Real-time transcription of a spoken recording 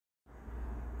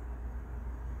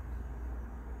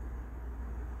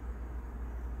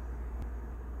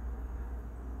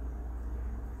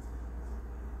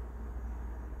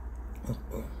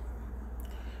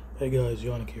Hey guys,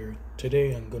 Yannick here.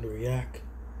 Today I'm gonna react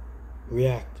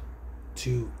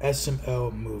to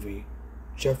SML movie,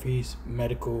 Jeffy's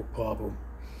Medical Problem.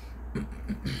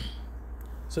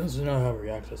 Since I haven't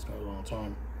reacted to this in a long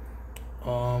time,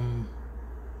 I'm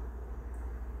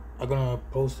gonna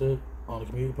post it on the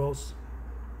community post.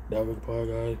 That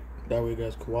way you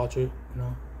guys can watch it, you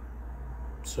know.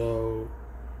 So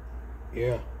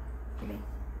yeah, you know.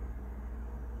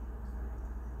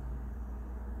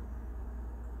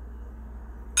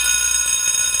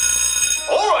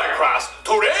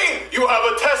 Today, you have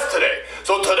a test today.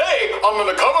 So today, I'm going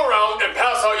to come around and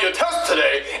pass out your test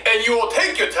today, and you will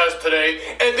take your test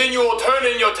today, and then you will turn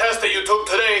in your test that you took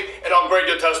today, and I'll grade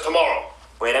your test tomorrow.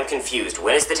 Wait, I'm confused.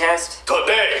 When is the test?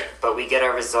 Today. But we get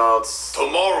our results...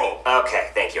 tomorrow. Okay,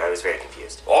 thank you. I was very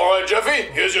confused. All right,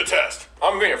 Jeffy, here's your test.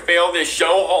 I'm going to fail this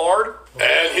so hard.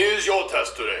 And here's your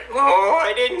test today. Oh,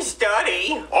 I didn't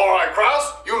study. All right,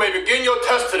 Kraus, you may begin your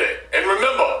test today. And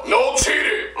remember, no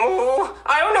cheating. Oh,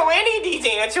 I don't know any of these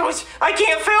answers. I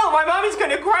can't fail. My mommy's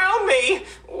going to ground me.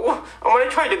 Oh, I'm going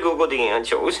to try to Google the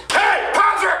answers. Hey,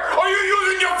 Patrick, are you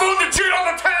using your phone to cheat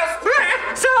on the test?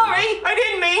 Sorry, I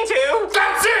didn't mean to.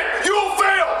 That's it. You'll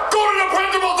fail. Go to the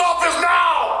principal's office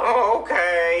now. Oh,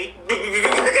 okay.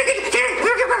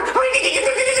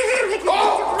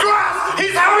 Oh, Kraus,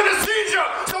 he's having a seizure.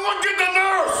 Someone get the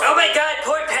nurse. Oh my God,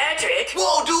 poor Patrick.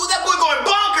 Whoa, dude, that boy going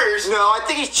bonkers! No, I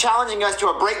think he's challenging us to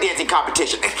a breakdancing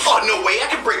competition. Oh, no way, I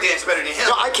can breakdance better than him.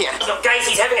 No, I can't. Oh, guys,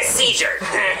 he's having a seizure.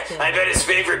 I bet his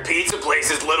favorite pizza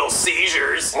place is Little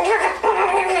Seizures.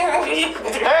 Hey,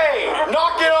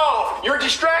 knock it off! You're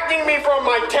distracting me from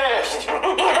my test.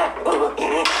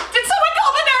 Did someone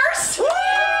call the nurse?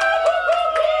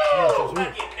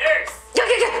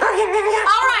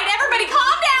 All right, everybody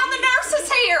calm down. The nurse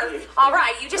is here. All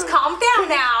right, you just calm down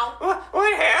now.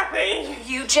 What happened?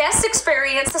 You just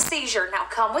experienced a seizure. Now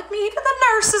come with me to the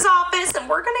nurse's office and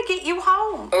we're going to get you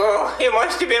home. Oh, it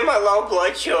must have been my low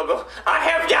blood sugar. I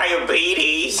have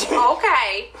diabetes.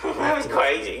 Okay. That was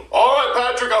crazy. All right,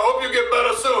 Patrick, I hope you get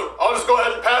better soon. I'll just go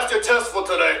ahead and pass your test for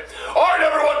today. All right,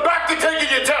 everyone, back to taking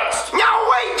your test. Now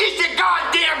wait just a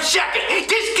goddamn second.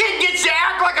 This kid gets to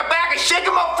act like a bag of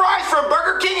shake-em-up fries from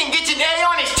Burger King and gets an A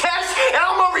on his test, and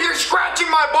I'm over here scratching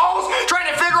my balls trying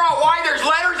to figure out why there's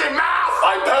letters in math.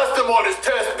 I passed him on his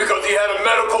test because he had a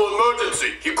medical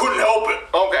emergency. He couldn't help it.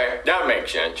 Okay, that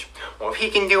makes sense. Well, if he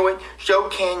can do it, so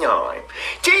can I.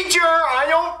 Teacher, I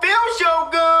don't feel so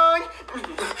good.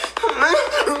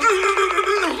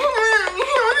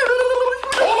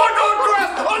 Oh my God, Chris!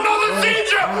 Another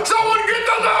seizure! Someone get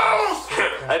the nurse!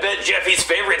 I bet Jeffy's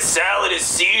favorite salad is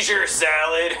seizure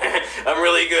salad. I'm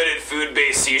really good at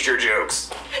food-based seizure jokes.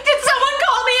 Did someone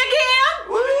call me again?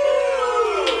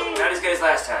 Woo! Not as good as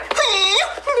last time.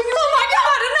 Oh my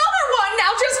God, another one.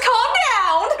 Now just calm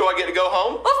down. Do I get to go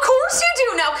home? Of course you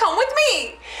do. Now come with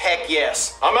me. Heck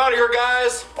yes. I'm out of here,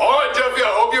 guys. All right, Jeffy,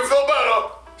 I hope you feel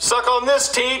better. Suck on this,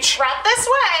 Teach. Right this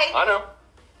way. I know.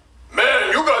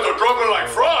 Man, you guys are dropping like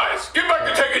fries. Get back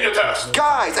to taking your test.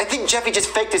 Guys, I think Jeffy just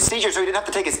faked his seizure so he didn't have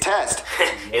to take his test.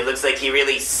 It looks like he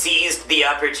really seized the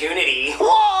opportunity.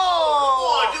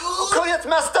 Whoa! dude. Cody, that's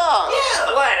messed up.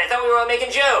 Yeah. What? I thought we were all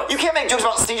making jokes. You can't make jokes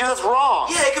about seizures, that's wrong.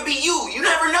 Yeah, it could be you. You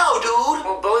never know, dude.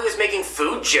 Well, Bully was making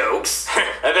food jokes.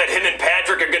 I bet him and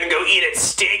Patrick are gonna go eat at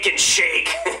Steak and Shake.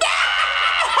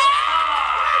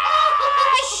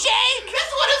 Shake!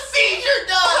 That's what a seizure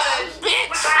does,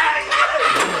 bitch!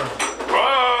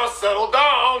 Settle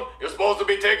down. You're supposed to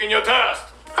be taking your test.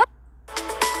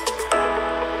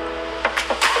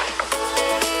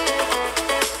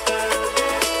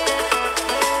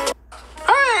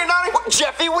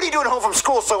 Jeffy, what are you doing home from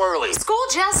school so early? School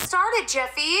just started,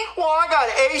 Jeffy. Well, I got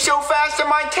an A so fast in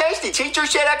my test, the teacher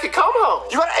said I could come home.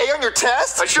 You got an A on your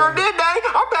test? I sure did, Daddy.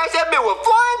 I passed that bit with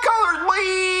flying colors,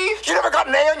 please. You never got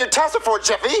an A on your test before,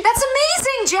 Jeffy. That's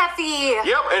amazing, Jeffy.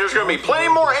 Yep, and there's gonna be plenty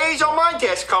more A's on my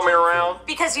test coming around.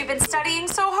 Because you've been studying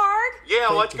so hard? Yeah,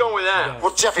 let's go with that.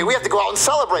 Well, Jeffy, we have to go out and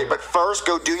celebrate, but first,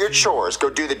 go do your chores. Go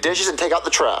do the dishes and take out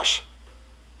the trash.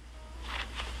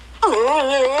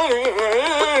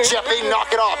 Jeffy,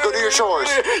 knock it off. Go do your chores.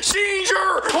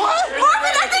 Seizure! What?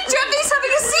 Marvin, I think Jeffy's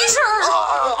having a seizure.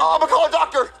 I'm gonna call a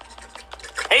doctor.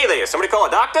 Hey there, somebody call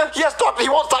a doctor? Yes, doctor, he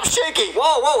won't stop shaking.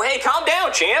 Whoa, hey, calm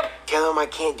down, champ. Tell him I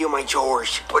can't do my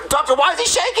chores. But, doctor, why is he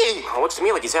shaking? It looks to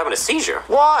me like he's having a seizure.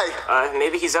 Why?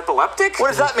 Maybe he's epileptic? What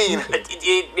does that mean?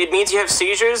 It means you have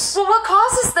seizures? Well, what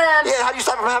causes them? Yeah, how do you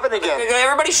stop him from having it again?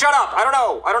 Everybody shut up. I don't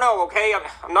know, okay?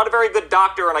 I'm not a very good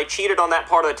doctor, and I cheated on that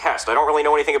part of the test. I don't really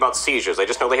know anything about seizures. I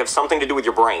just know they have something to do with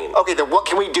your brain. Okay, then what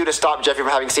can we do to stop Jeffy from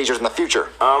having seizures in the future?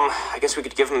 I guess we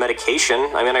could give him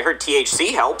medication. I mean, I heard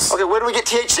THC helps. Okay, where do we get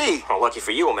THC THC. Oh, lucky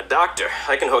for you, I'm a doctor.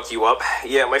 I can hook you up.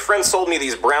 Yeah, my friend sold me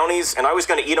these brownies, and I was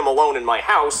gonna eat them alone in my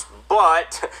house,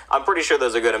 but I'm pretty sure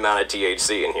there's a good amount of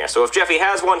THC in here. So if Jeffy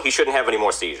has one, he shouldn't have any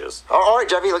more seizures. All right,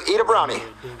 Jeffy, look, eat a brownie,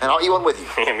 and I'll eat one with you.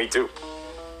 Yeah, me too.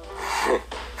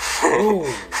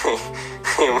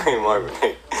 Hey, Marvin,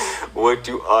 hey, what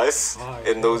do us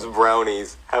and those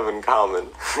brownies have in common?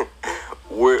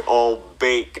 We're all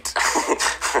baked.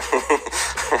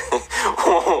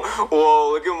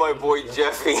 Whoa, look at my boy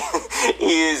Jeffy.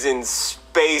 He is in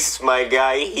space, my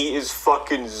guy. He is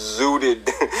fucking zooted.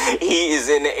 He is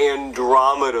in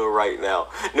Andromeda right now.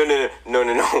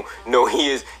 No, he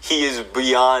is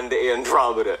beyond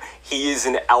Andromeda. He is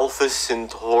in Alpha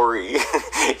Centauri.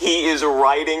 He is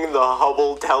riding the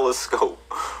Hubble telescope.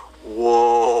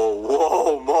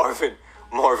 Whoa,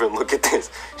 Marvin, look at this.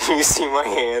 Do you see my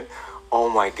hand? Oh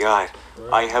my God,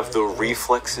 I have the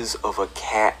reflexes of a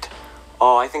cat.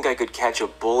 Oh, I think I could catch a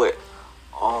bullet.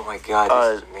 Oh my God,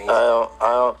 this is amazing.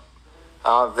 I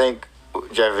don't think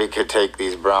Jeffy could take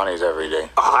these brownies every day.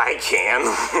 I can.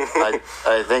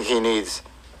 I think he needs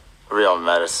real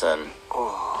medicine.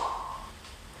 Oh.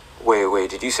 Wait,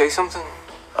 did you say something?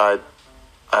 I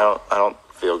don't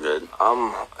feel good.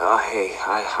 Hey,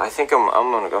 I think I'm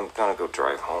gonna go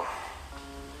drive home.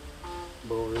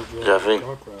 Jeffy?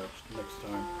 Next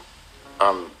time.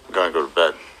 I'm gonna go to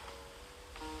bed.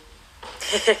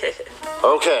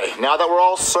 Okay, now that we're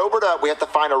all sobered up, we have to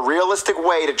find a realistic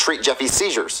way to treat Jeffy's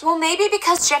seizures. Well, maybe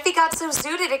because Jeffy got so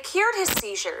zooted it cured his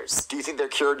seizures. Do you think they're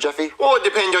cured, Jeffy? Well, it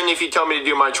depends on if you tell me to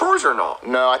do my chores or not.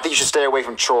 No, I think you should stay away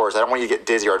from chores. I don't want you to get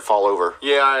dizzy or I'd fall over.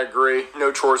 Yeah, I agree.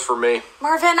 No chores for me.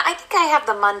 Marvin, I think I have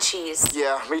the munchies.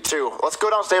 Yeah, me too. Let's go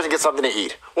downstairs and get something to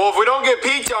eat. Well, if we don't get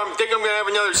pizza, I think I'm gonna have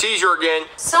another seizure again.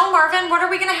 So, Marvin, what are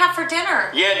we gonna have for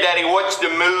dinner? Yeah, Daddy, what's the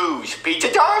moves?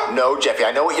 Pizza time? No, Jeffy,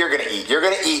 I know what you're gonna eat. You're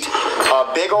gonna eat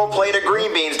a big old plate of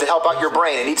green beans to help out your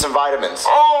brain and eat some vitamins.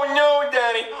 Oh no,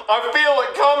 Daddy! I feel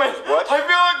it coming. What? I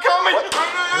feel it coming. What?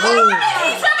 Marvin,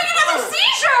 he's having another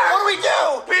seizure! What do we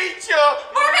do? Pizza!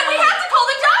 Marvin, we have to call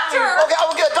the doctor! Okay, I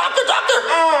will get a doctor.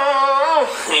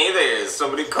 Hey there, is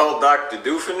somebody called Dr.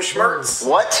 Doofenshmirtz?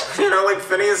 What? You know, like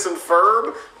Phineas and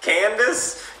Ferb?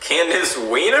 Candace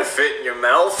Wiener fit in your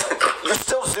mouth. You're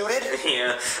still zooted?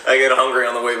 Yeah, I got hungry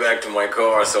on the way back to my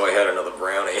car, so I had another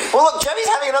brownie. Well, look, Jeffy's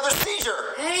having another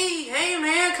seizure. Hey,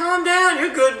 man, calm down.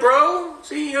 You're good, bro.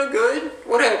 See, you're good.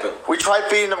 What happened? We tried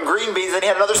feeding him green beans and he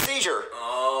had another seizure.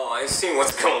 Oh, I see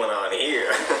what's going on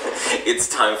here. It's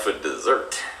time for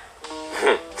dessert.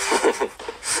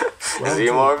 See,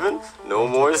 Marvin? No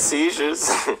more seizures.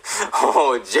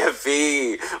 Oh,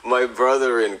 Jeffy, my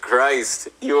brother in Christ,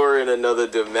 you're in another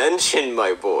dimension,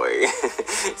 my boy.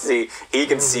 See, he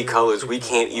can see colors we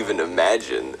can't even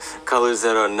imagine. Colors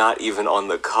that are not even on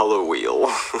the color wheel.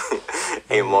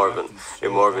 Hey, Marvin,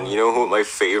 you know who my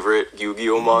favorite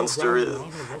Yu-Gi-Oh monster is?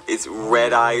 It's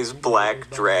Red Eyes Black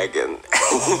Dragon.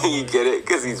 You get it?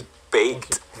 Because he's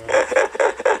baked.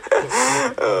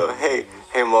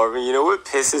 Hey, Marvin, you know what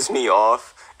pisses me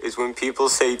off is when people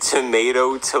say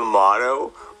tomato,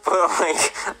 but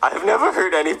like, I've never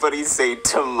heard anybody say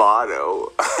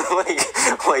tomato.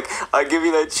 like, I'll give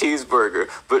you that cheeseburger,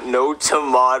 but no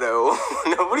tomato.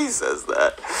 Nobody says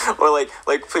that. Or like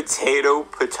potato.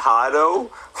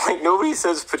 Like, nobody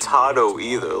says potato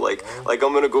either. Like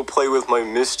I'm gonna go play with my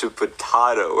Mr.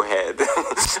 Potato Head.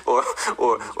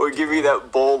 or give me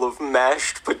that bowl of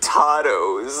mashed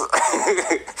potatoes.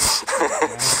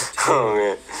 Oh,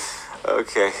 man.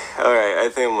 Okay, alright, I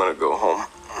think I'm gonna go home.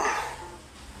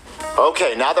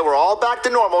 Okay, now that we're all back to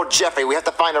normal, Jeffy, we have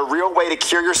to find a real way to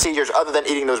cure your seizures other than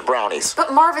eating those brownies.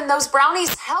 But Marvin, those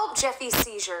brownies help Jeffy's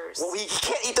seizures. Well, he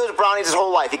can't eat those brownies his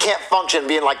whole life. He can't function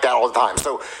being like that all the time.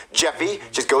 So, Jeffy,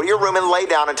 just go to your room and lay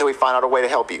down until we find out a way to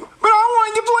help you. But I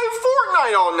wanted to play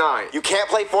Fortnite all night. You can't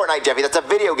play Fortnite, Jeffy. That's a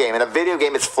video game, and a video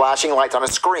game is flashing lights on a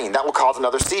screen. That will cause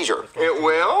another seizure. It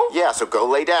will? Yeah, so go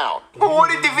lay down. But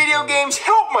what if the video games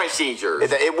help my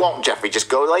seizures? It won't, Jeffy. Just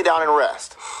go lay down and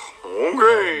rest.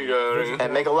 Okay, Daddy.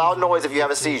 And make a loud noise if you have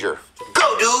a seizure.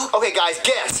 Go, dude! Okay, guys,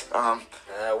 guess.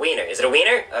 Wiener. Is it a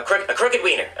wiener? A crooked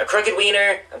wiener. A crooked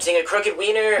wiener. I'm seeing a crooked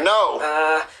wiener. No.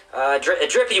 A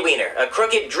drippy wiener. A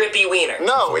crooked drippy wiener.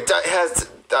 No, it has...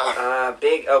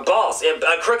 Big balls.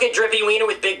 A crooked drippy wiener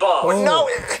with big balls. No,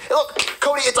 look,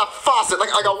 Cody, it's a faucet, like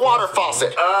a water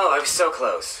faucet. Oh, I'm so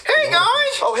close. Hey,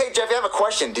 guys! Oh, hey, Jeffy, I have a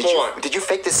question. Did you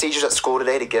fake the seizures at school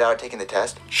today to get out of taking the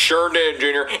test? Sure did,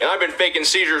 Junior. And I've been faking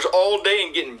seizures all day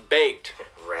and getting baked.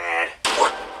 Rad.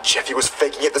 What? Jeffy was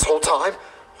faking it this whole time?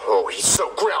 Oh, he's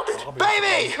so grounded.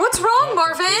 Baby! What's wrong,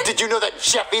 Marvin? Did you know that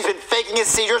Jeffy's been faking his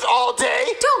seizures all day?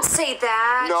 Don't say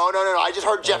that. No. I just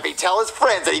heard Jeffy tell his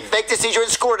friends that he faked a seizure in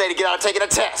school today to get out of taking a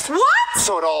test. What?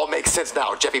 So it all makes sense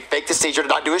now. Jeffy faked a seizure to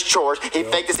not do his chores. He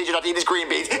faked a seizure not to eat his green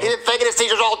beans. He's been faking his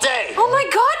seizures all day. Oh my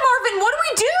God, Marvin, what do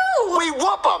we do? We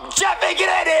whoop him. Jeffy, get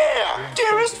in here.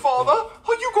 Dearest father,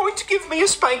 are you going to give me a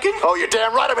spanking? Oh, you're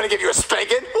damn right I'm going to give you a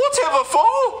spanking. Whatever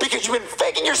for? Because you've been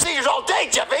faking your seizures all day,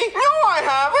 Jeffy. No, I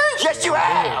haven't. Yes, you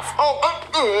have. What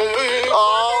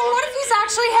if he's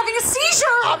actually having a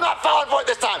seizure? I'm not falling for it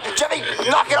this time. Jeffy,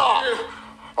 knock it off.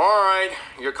 All right,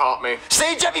 you caught me.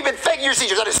 See, Jeffy, you've been faking your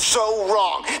seizures. That is so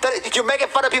wrong. You're making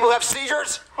fun of people who have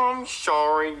seizures? I'm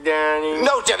sorry, Danny.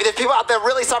 No, Jeffy, there's people out there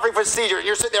really suffering from seizures.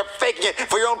 You're sitting there faking it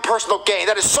for your own personal gain.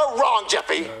 That is so wrong,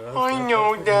 Jeffy. I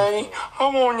know, Daddy. I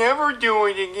won't ever do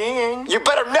it again. You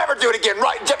better never do it again,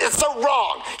 right, Jeffy? It's so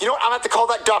wrong. You know what? I'm going to have to call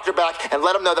that doctor back and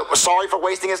let him know that we're sorry for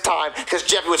wasting his time because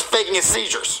Jeffy was faking his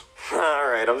seizures.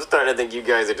 Alright, I'm starting to think you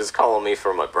guys are just calling me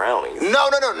for my brownies. No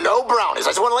brownies. I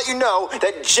just want to let you know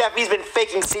that Jeffy's been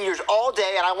faking seizures all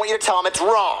day, and I want you to tell him it's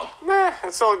wrong. Nah,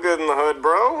 it's all good in the hood,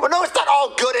 bro. Well, no, it's not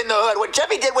all good in the hood. What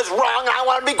Jeffy did was wrong, and I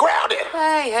want him to be grounded.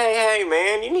 Hey,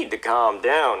 man, you need to calm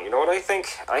down. You know what I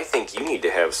think? I think you need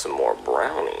to have some more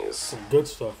brownies. Some good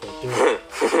stuff right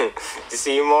there. You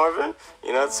see, Marvin?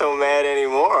 You're not so mad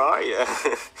anymore, are you?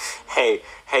 Hey,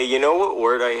 you know what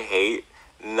word I hate?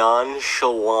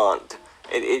 Nonchalant.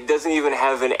 It doesn't even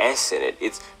have an S in it.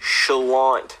 It's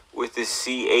chalant with a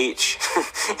CH.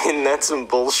 Isn't that some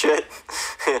bullshit?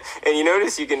 And you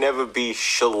notice you can never be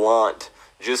chalant,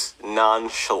 just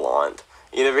nonchalant.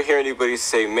 You never hear anybody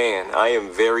say, man, I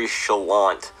am very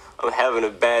chalant. I'm having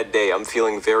a bad day. I'm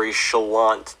feeling very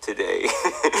chalant today.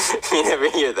 You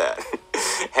never hear that.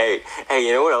 Hey,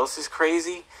 you know what else is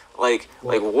crazy? Like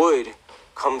wood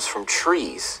comes from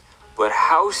trees, but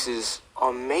houses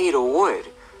are made of wood.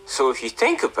 So if you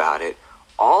think about it,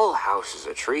 all houses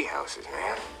are tree houses,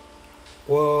 man.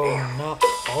 Well, not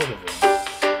all of them.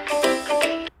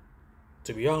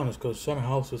 To be honest, because some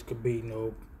houses could be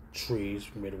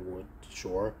trees made of wood,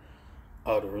 sure.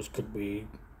 Others could be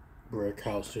brick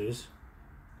houses,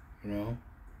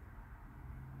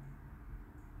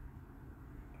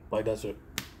 Like that's it.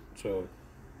 So,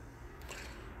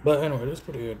 but anyway, that's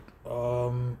pretty good.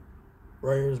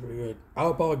 Right here is pretty good.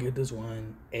 I'll probably give this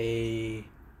one a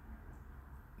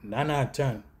 9 out of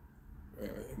 10.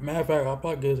 Matter of fact, I'll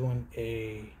probably give this one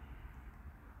a...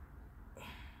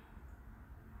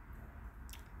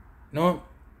 No,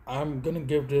 I'm gonna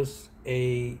give this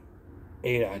a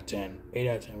 8 out of 10. 8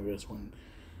 out of 10 for this one.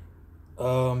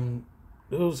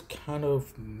 It was kind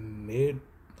of mid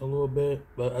a little bit,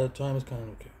 but at the time it's kind of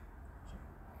okay.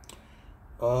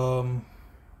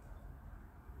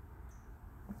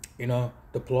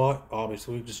 The plot,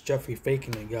 obviously, just Jeffy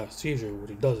faking and got a seizure, but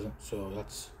he doesn't, so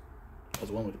that's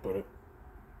one way to put it.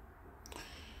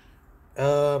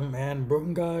 And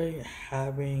Broken Guy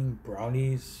having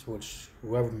brownies, which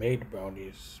whoever made the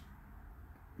brownies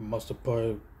must have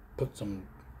probably put some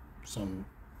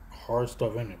hard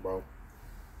stuff in it, bro.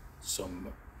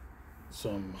 Some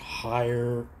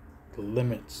higher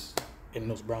limits in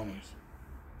those brownies.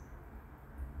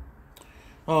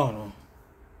 I don't know.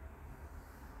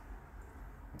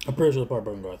 I'm pretty sure the part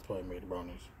Broken Guys probably made the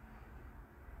brownies.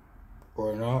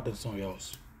 Or not, that's something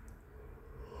else.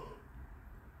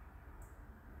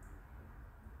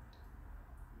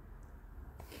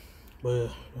 But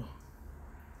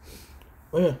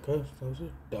yeah, guys, that was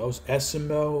it. That was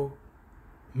SML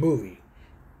movie.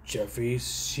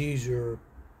 Jeffy's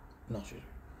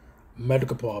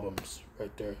medical problems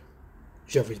right there.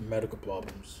 Jeffy's medical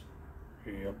problems.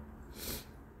 Yep.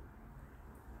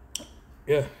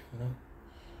 Yeah,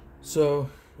 So,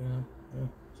 so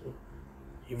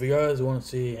if you guys want to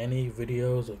see any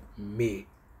videos of me,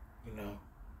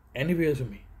 any videos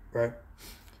of me, right?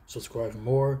 Subscribe for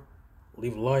more,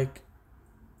 leave a like,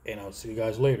 and I'll see you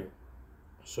guys later.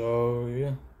 So,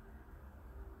 yeah.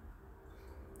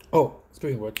 Oh,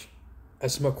 speaking of which,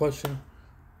 ask my question.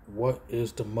 What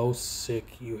is the most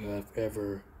sick you have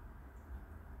ever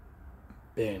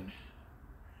been?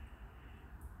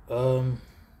 I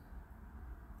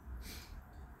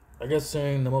guess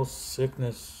saying the most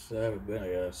sickness I've ever been, I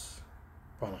guess.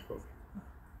 Probably not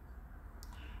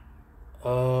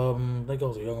COVID. I think I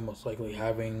was young, most likely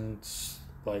having,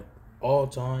 like, all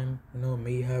time,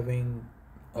 me having,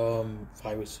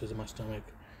 viruses in my stomach.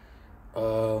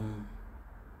 I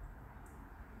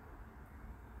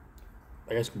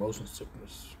guess motion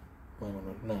sickness.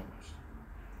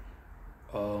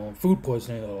 Food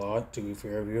poisoning a lot, to be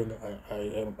fair.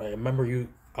 I remember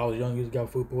I was young, you got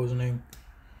food poisoning.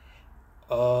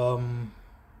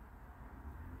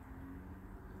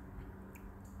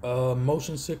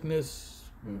 Motion sickness,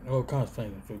 or kind of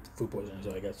thing, food poisoning,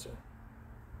 so I guess so.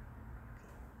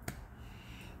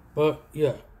 But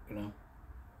yeah,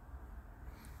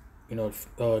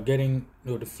 getting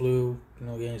the flu,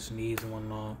 getting sneezed and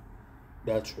whatnot.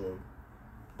 That's true.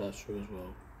 That's true as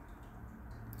well.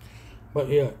 But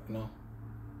yeah,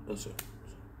 that's it.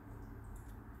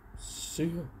 See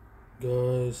you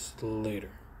guys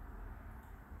later.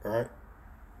 Alright?